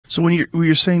So when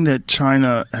you're saying that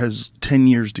China has 10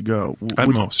 years to go, At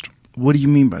most. What do you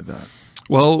mean by that?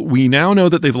 Well, we now know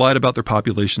that they've lied about their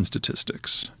population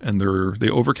statistics, and they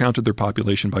overcounted their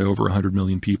population by over 100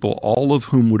 million people, all of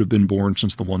whom would have been born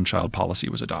since the one-child policy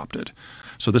was adopted.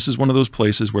 So this is one of those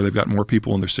places where they've got more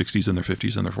people in their 60s and their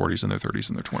 50s and their 40s and their 30s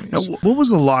and their 20s. Now, what was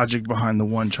the logic behind the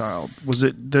one child? Was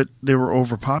it that they were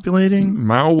overpopulating?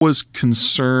 Mao was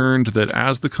concerned that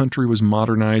as the country was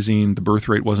modernizing, the birth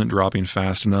rate wasn't dropping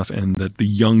fast enough, and that the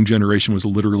young generation was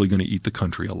literally going to eat the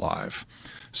country alive.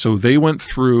 So they went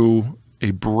through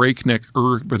a breakneck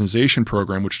urbanization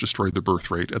program which destroyed the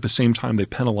birth rate. At the same time, they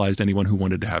penalized anyone who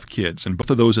wanted to have kids. And both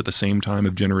of those at the same time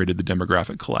have generated the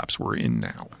demographic collapse we're in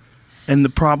now. And the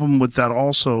problem with that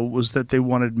also was that they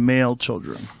wanted male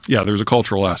children. Yeah, there's a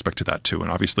cultural aspect to that too.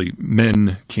 And obviously,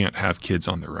 men can't have kids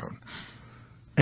on their own.